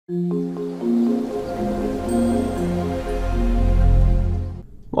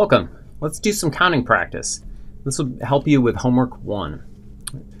Welcome. Let's do some counting practice. This will help you with homework 1.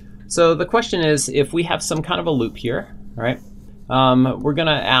 So the question is, if we have some kind of a loop here, all right, we're going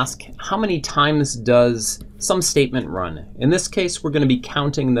to ask how many times does some statement run. In this case, we're going to be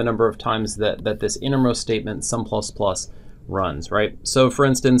counting the number of times that this innermost statement, sum plus plus, runs, right? So for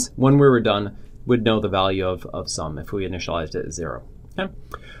instance, when we were done, we'd know the value of sum if we initialized it at 0. Okay?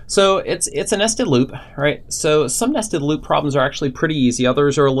 So it's a nested loop, right? So some nested loop problems are actually pretty easy.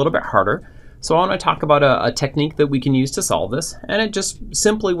 Others are a little bit harder. So I want to talk about a technique that we can use to solve this. And it just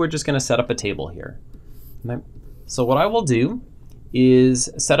simply, we're just going to set up a table here. Okay? So what I will do is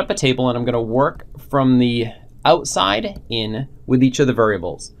set up a table, and I'm going to work from the outside in with each of the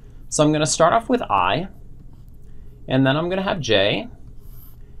variables. So I'm going to start off with I, and then I'm going to have j,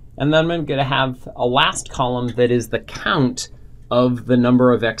 and then I'm going to have a last column that is the count of the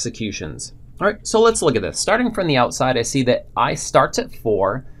number of executions. All right, so let's look at this. Starting from the outside, I see that I starts at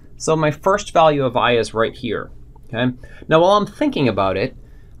 4, so my first value of I is right here. Okay. Now, while I'm thinking about it,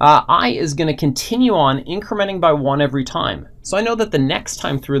 I is going to continue on incrementing by 1 every time. So I know that the next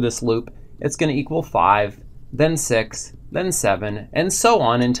time through this loop, it's going to equal 5, then 6, then 7, and so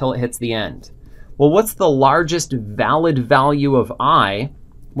on until it hits the end. Well, what's the largest valid value of I?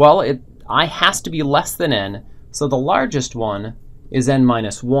 Well, I has to be less than n, so the largest one is n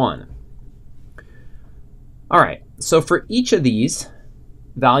minus 1. All right, so for each of these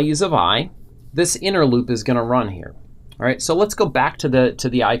values of I, this inner loop is going to run here. All right, so let's go back to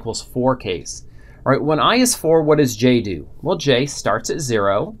the I equals 4 case. All right, when I is 4, what does j do? Well, j starts at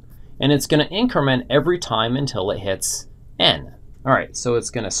 0, and it's going to increment every time until it hits n. All right, so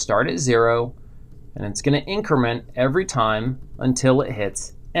it's going to start at 0, and it's going to increment every time until it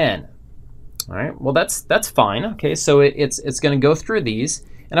hits n. All right, well, that's fine. Okay, so it's going to go through these,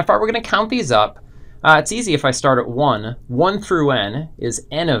 and if I were going to count these up, it's easy if I start at 1. 1 through n is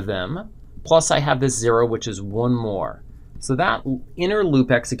n of them, plus I have this 0, which is 1 more. So that inner loop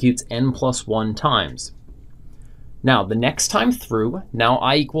executes n plus 1 times. Now, the next time through, now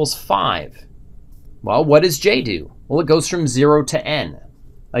I equals 5. Well, what does j do? Well, it goes from 0 to n.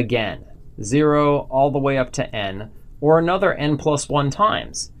 Again, 0 all the way up to n, or another n plus 1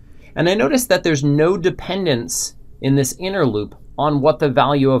 times. And I notice that there's no dependence in this inner loop on what the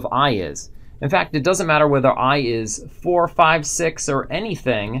value of I is. In fact, it doesn't matter whether I is 4, 5, 6, or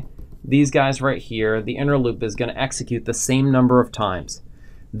anything. These guys right here, the inner loop is going to execute the same number of times.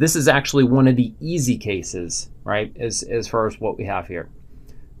 This is actually one of the easy cases, right, as far as what we have here.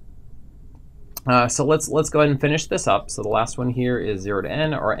 So let's go ahead and finish this up. So the last one here is 0 to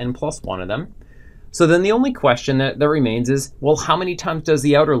n, or n plus 1 of them. So then the only question that remains is, well, how many times does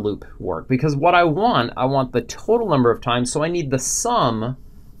the outer loop work? Because what I want the total number of times, so I need the sum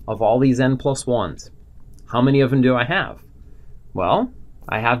of all these n plus 1s. How many of them do I have? Well,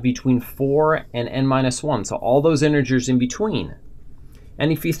 I have between 4 and n minus 1, so all those integers in between.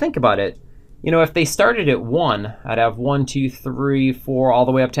 And if you think about it, you know, if they started at 1, I'd have 1, 2, 3, 4, all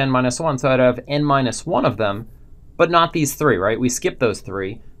the way up to n minus 1, so I'd have n minus 1 of them, but not these 3, right? We skipped those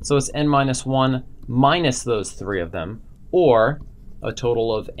 3, so it's n minus 1 minus those 3 of them, or a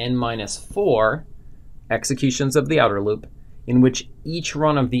total of n minus 4 executions of the outer loop, in which each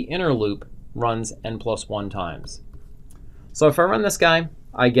run of the inner loop runs n plus 1 times. So if I run this guy,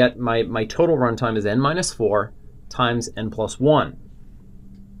 I get my total runtime is n minus 4 times n plus 1.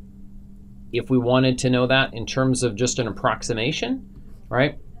 If we wanted to know that in terms of just an approximation,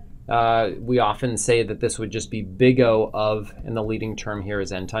 right, we often say that this would just be big O of, and the leading term here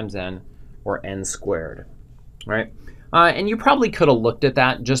is n times n, or n squared, right? And you probably could have looked at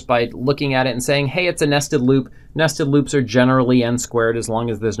that just by looking at it and saying, hey, it's a nested loop. Nested loops are generally n squared as long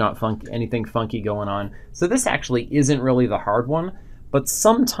as there's not anything funky going on. So this actually isn't really the hard one, but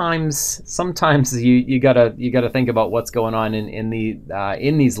sometimes you gotta think about what's going on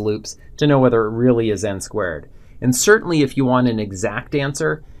in these loops to know whether it really is n squared. And certainly if you want an exact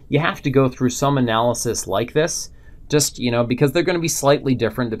answer, you have to go through some analysis like this. Just, you know, because they're going to be slightly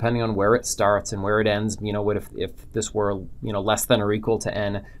different depending on where it starts and where it ends. You know, what if this were, you know, less than or equal to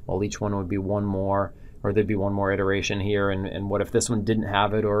n, well, each one would be 1 more, or there'd be 1 more iteration here. And what if this one didn't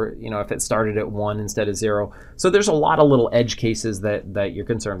have it, or, you know, if it started at 1 instead of 0. So there's a lot of little edge cases that you're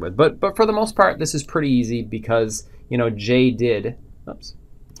concerned with. But for the most part, this is pretty easy because, you know, J did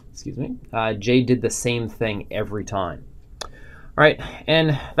the same thing every time. All right,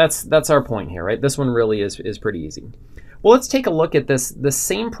 and that's our point here, right? This one really is pretty easy. Well, let's take a look at the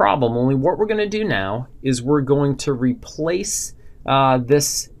same problem, only what we're going to do now is we're going to replace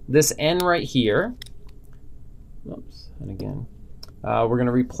this n right here. Oops, and again, we're going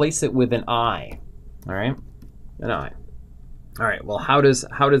to replace it with an I. All right, an I. All right, well, how does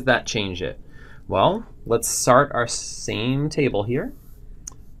that change it? Well, let's start our same table here.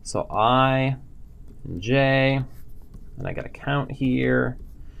 So I and J, and I got a count here.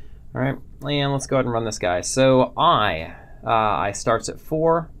 All right, and let's go ahead and run this guy. So I starts at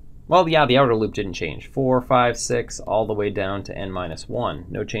 4. Well, yeah, the outer loop didn't change. 4, 5, 6, all the way down to n minus 1.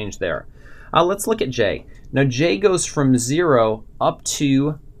 No change there. Let's look at J. Now, J goes from 0 up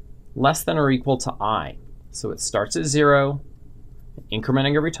to less than or equal to I. So it starts at 0,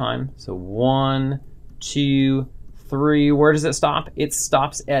 incrementing every time. So 1, 2, 3. Where does it stop? It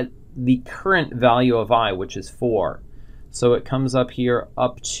stops at the current value of I, which is 4. So it comes up here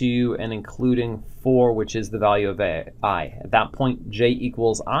up to and including 4, which is the value of I. At that point, J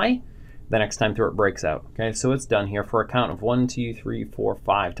equals I. The next time through, it breaks out. Okay, so it's done here for a count of 1, 2, 3, 4,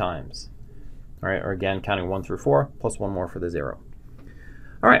 5 times. All right, or again, counting 1 through 4, plus 1 more for the 0.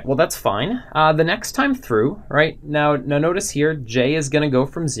 All right, well, that's fine. The next time through, right, now notice here, J is going to go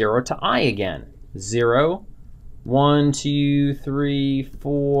from 0 to I again. 0, 1, 2, 3,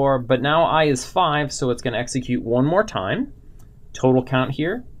 4, but now I is 5, so it's going to execute one more time. Total count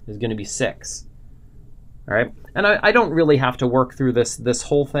here is going to be 6. All right, and I don't really have to work through this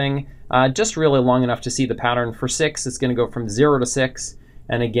whole thing, just really long enough to see the pattern. For 6, it's going to go from 0 to 6,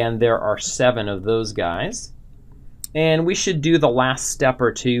 and again, there are 7 of those guys. And we should do the last step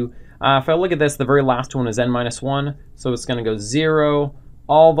or two. If I look at this, the very last one is n minus 1, so it's going to go 0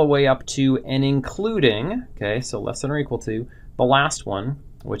 all the way up to and including, okay, so less than or equal to, the last one,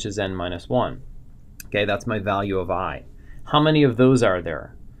 which is n minus 1. Okay, that's my value of I. How many of those are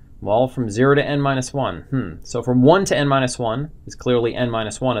there? Well, from 0 to n minus 1. So from 1 to n minus 1 is clearly n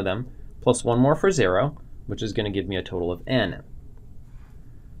minus 1 of them, plus 1 more for 0, which is going to give me a total of n.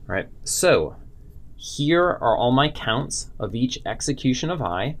 All right, so here are all my counts of each execution of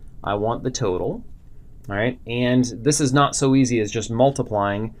I. I want the total. All right, and this is not so easy as just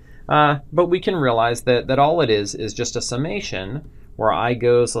multiplying, but we can realize that all it is just a summation where I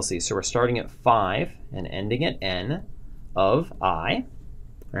goes, let's see, so we're starting at 5 and ending at n of I,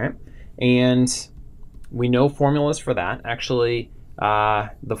 all right? And we know formulas for that. Actually,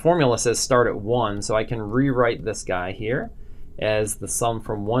 the formula says start at 1, so I can rewrite this guy here as the sum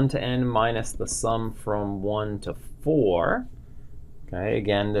from 1 to n minus the sum from 1 to 4. Okay,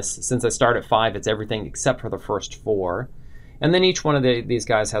 again, since I start at 5, it's everything except for the first 4. And then each one of these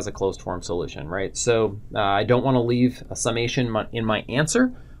guys has a closed form solution, right? So I don't want to leave a summation in my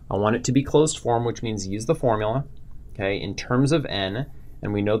answer. I want it to be closed form, which means use the formula, okay, in terms of n.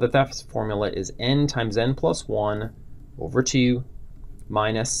 And we know that that formula is n times n plus 1 over 2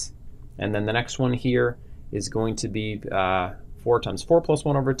 minus, and then the next one here is going to be 4 times 4 plus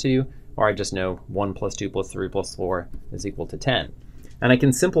 1 over 2, or I just know 1 plus 2 plus 3 plus 4 is equal to 10. And I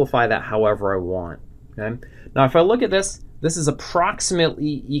can simplify that however I want. Okay? Now if I look at this, this is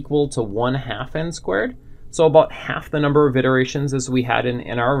approximately equal to 1/2 n squared, so about half the number of iterations as we had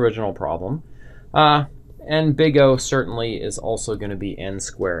in our original problem. And big O certainly is also going to be n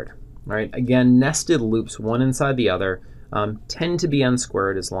squared. Right? Again, nested loops, one inside the other, tend to be n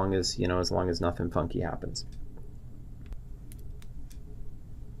squared as long as nothing funky happens.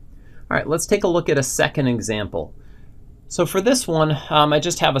 All right, let's take a look at a second example. So for this one, I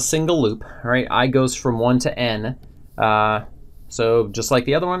just have a single loop. All right, I goes from 1 to n. So just like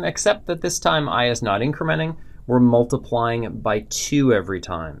the other one, except that this time I is not incrementing. We're multiplying by 2 every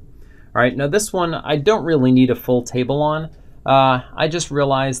time. All right, now this one I don't really need a full table on. I just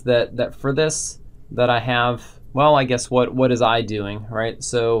realized that for this that I have, well, I guess what is I doing, right?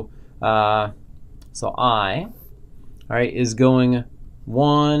 So I, all right, is going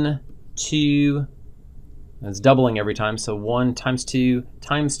 1, 2. It's doubling every time, so 1 times 2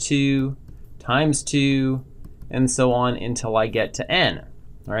 times 2 times 2, and so on until I get to n.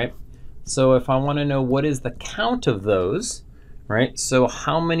 All right. So if I want to know what is the count of those, right? So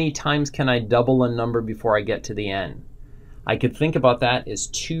how many times can I double a number before I get to the n? I could think about that as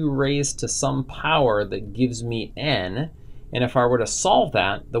 2 raised to some power that gives me n. And if I were to solve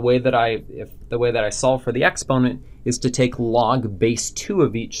that, the way that I solve for the exponent is to take log base 2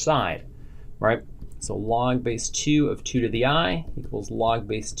 of each side, right? So log base 2 of 2 to the I equals log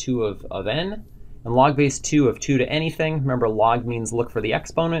base 2 of n. And log base 2 of 2 to anything, remember log means look for the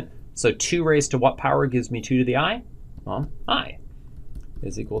exponent. So 2 raised to what power gives me 2 to the I? Well, I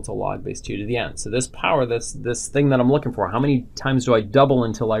is equal to log base 2 to the n. So this power, this thing that I'm looking for, how many times do I double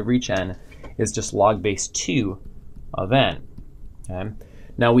until I reach n, is just log base 2 of n. Okay?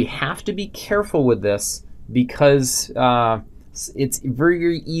 Now we have to be careful with this because it's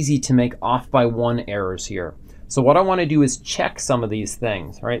very easy to make off by 1 errors here. So what I want to do is check some of these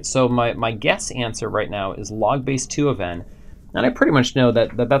things, right? So my guess answer right now is log base 2 of n, and I pretty much know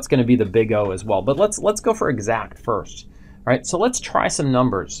that's going to be the big O as well. But let's go for exact first, right? So let's try some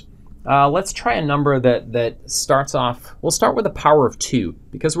numbers. Let's try a number that starts off. We'll start with a power of 2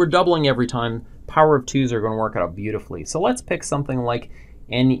 because we're doubling every time. Power of 2s are going to work out beautifully. So let's pick something like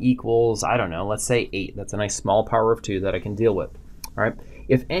n equals, I don't know, let's say 8. That's a nice small power of 2 that I can deal with. All right.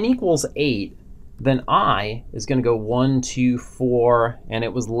 If n equals 8, then I is going to go 1, 2, 4, and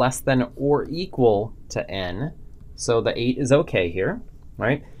it was less than or equal to n. So the 8 is okay here,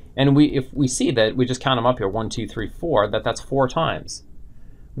 right? And if we see that, we just count them up here, 1, 2, 3, 4, that's 4 times.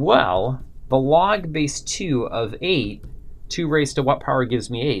 Well, the log base 2 of 8, 2 raised to what power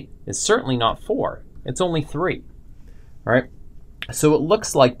gives me 8, is certainly not 4. It's only 3, right? So it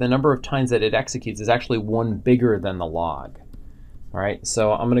looks like the number of times that it executes is actually 1 bigger than the log. All right,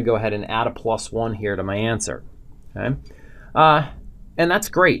 so I'm going to go ahead and add a +1 here to my answer. Okay, and that's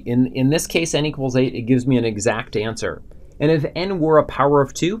great. In this case, n equals 8, it gives me an exact answer. And if n were a power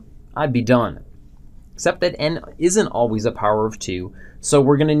of 2, I'd be done. Except that n isn't always a power of 2, so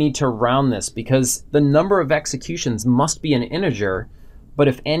we're going to need to round this because the number of executions must be an integer, but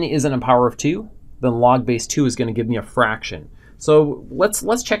if n isn't a power of 2, then log base 2 is going to give me a fraction. So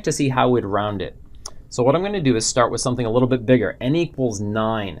let's check to see how we'd round it. So what I'm going to do is start with something a little bit bigger. N equals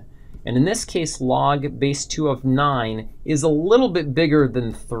 9. And in this case, log base 2 of 9 is a little bit bigger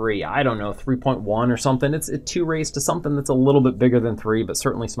than 3. I don't know, 3.1 or something. It's 2 raised to something that's a little bit bigger than 3, but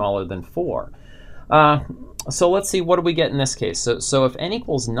certainly smaller than 4. So let's see, what do we get in this case? So if n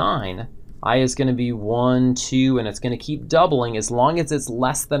equals 9, I is going to be 1, 2, and it's going to keep doubling as long as it's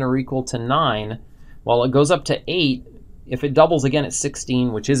less than or equal to 9. Well, it goes up to 8. If it doubles again, it's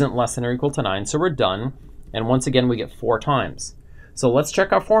 16, which isn't less than or equal to 9, so we're done. And once again, we get 4 times. So let's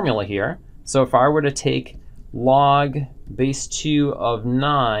check our formula here. So if I were to take log base 2 of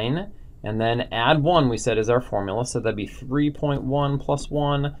 9 and then add 1, we said is our formula, so that'd be 3.1 plus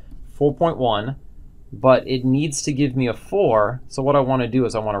 1, 4.1. But it needs to give me a 4, so what I want to do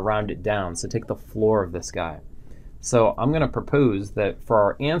is I want to round it down, so take the floor of this guy. So I'm going to propose that for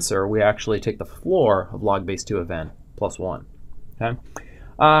our answer, we actually take the floor of log base 2 of n plus 1. Okay,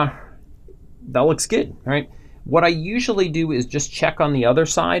 that looks good, right? What I usually do is just check on the other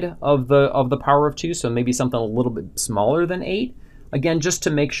side of the power of 2, so maybe something a little bit smaller than 8, again, just to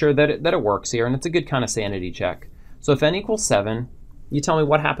make sure that it works here, and it's a good kind of sanity check. So if n equals 7, you tell me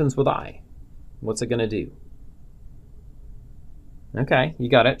what happens with I. What's it going to do? Okay, you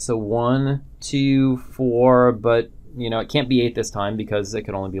got it. So 1, 2, 4, but it can't be 8 this time because it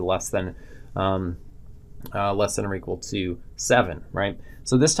could only be less than or equal to 7, right?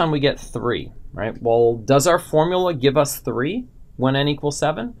 So this time we get 3, right? Well, does our formula give us 3 when n equals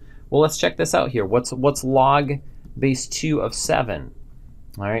 7? Well, let's check this out here. What's log base 2 of 7?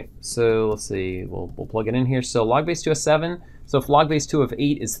 All right, so let's see, we'll plug it in here. So log base 2 of 7, so if log base 2 of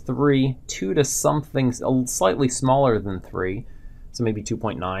 8 is 3, 2 to something slightly smaller than 3, so maybe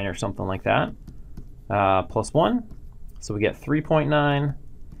 2.9 or something like that, plus 1, so we get 3.9.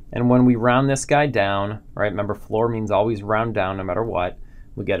 And when we round this guy down, right, remember floor means always round down no matter what,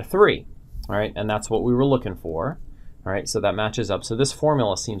 we get a 3, all right, and that's what we were looking for, all right, so that matches up. So this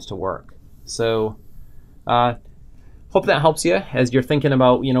formula seems to work. So hope that helps you as you're thinking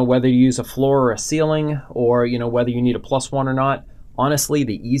about, whether you use a floor or a ceiling, or, whether you need a +1 or not. Honestly,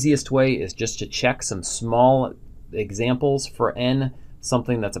 the easiest way is just to check some small examples for n,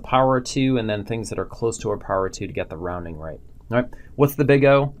 something that's a power of 2, and then things that are close to a power of 2 to get the rounding right. All right, what's the big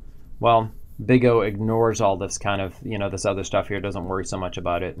O? Well, big O ignores all this kind of, this other stuff here, doesn't worry so much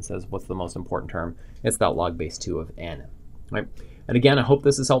about it, and says, what's the most important term? It's that log base 2 of n. All right, and again, I hope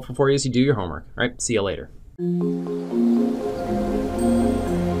this is helpful for you as you do your homework. All right, see you later.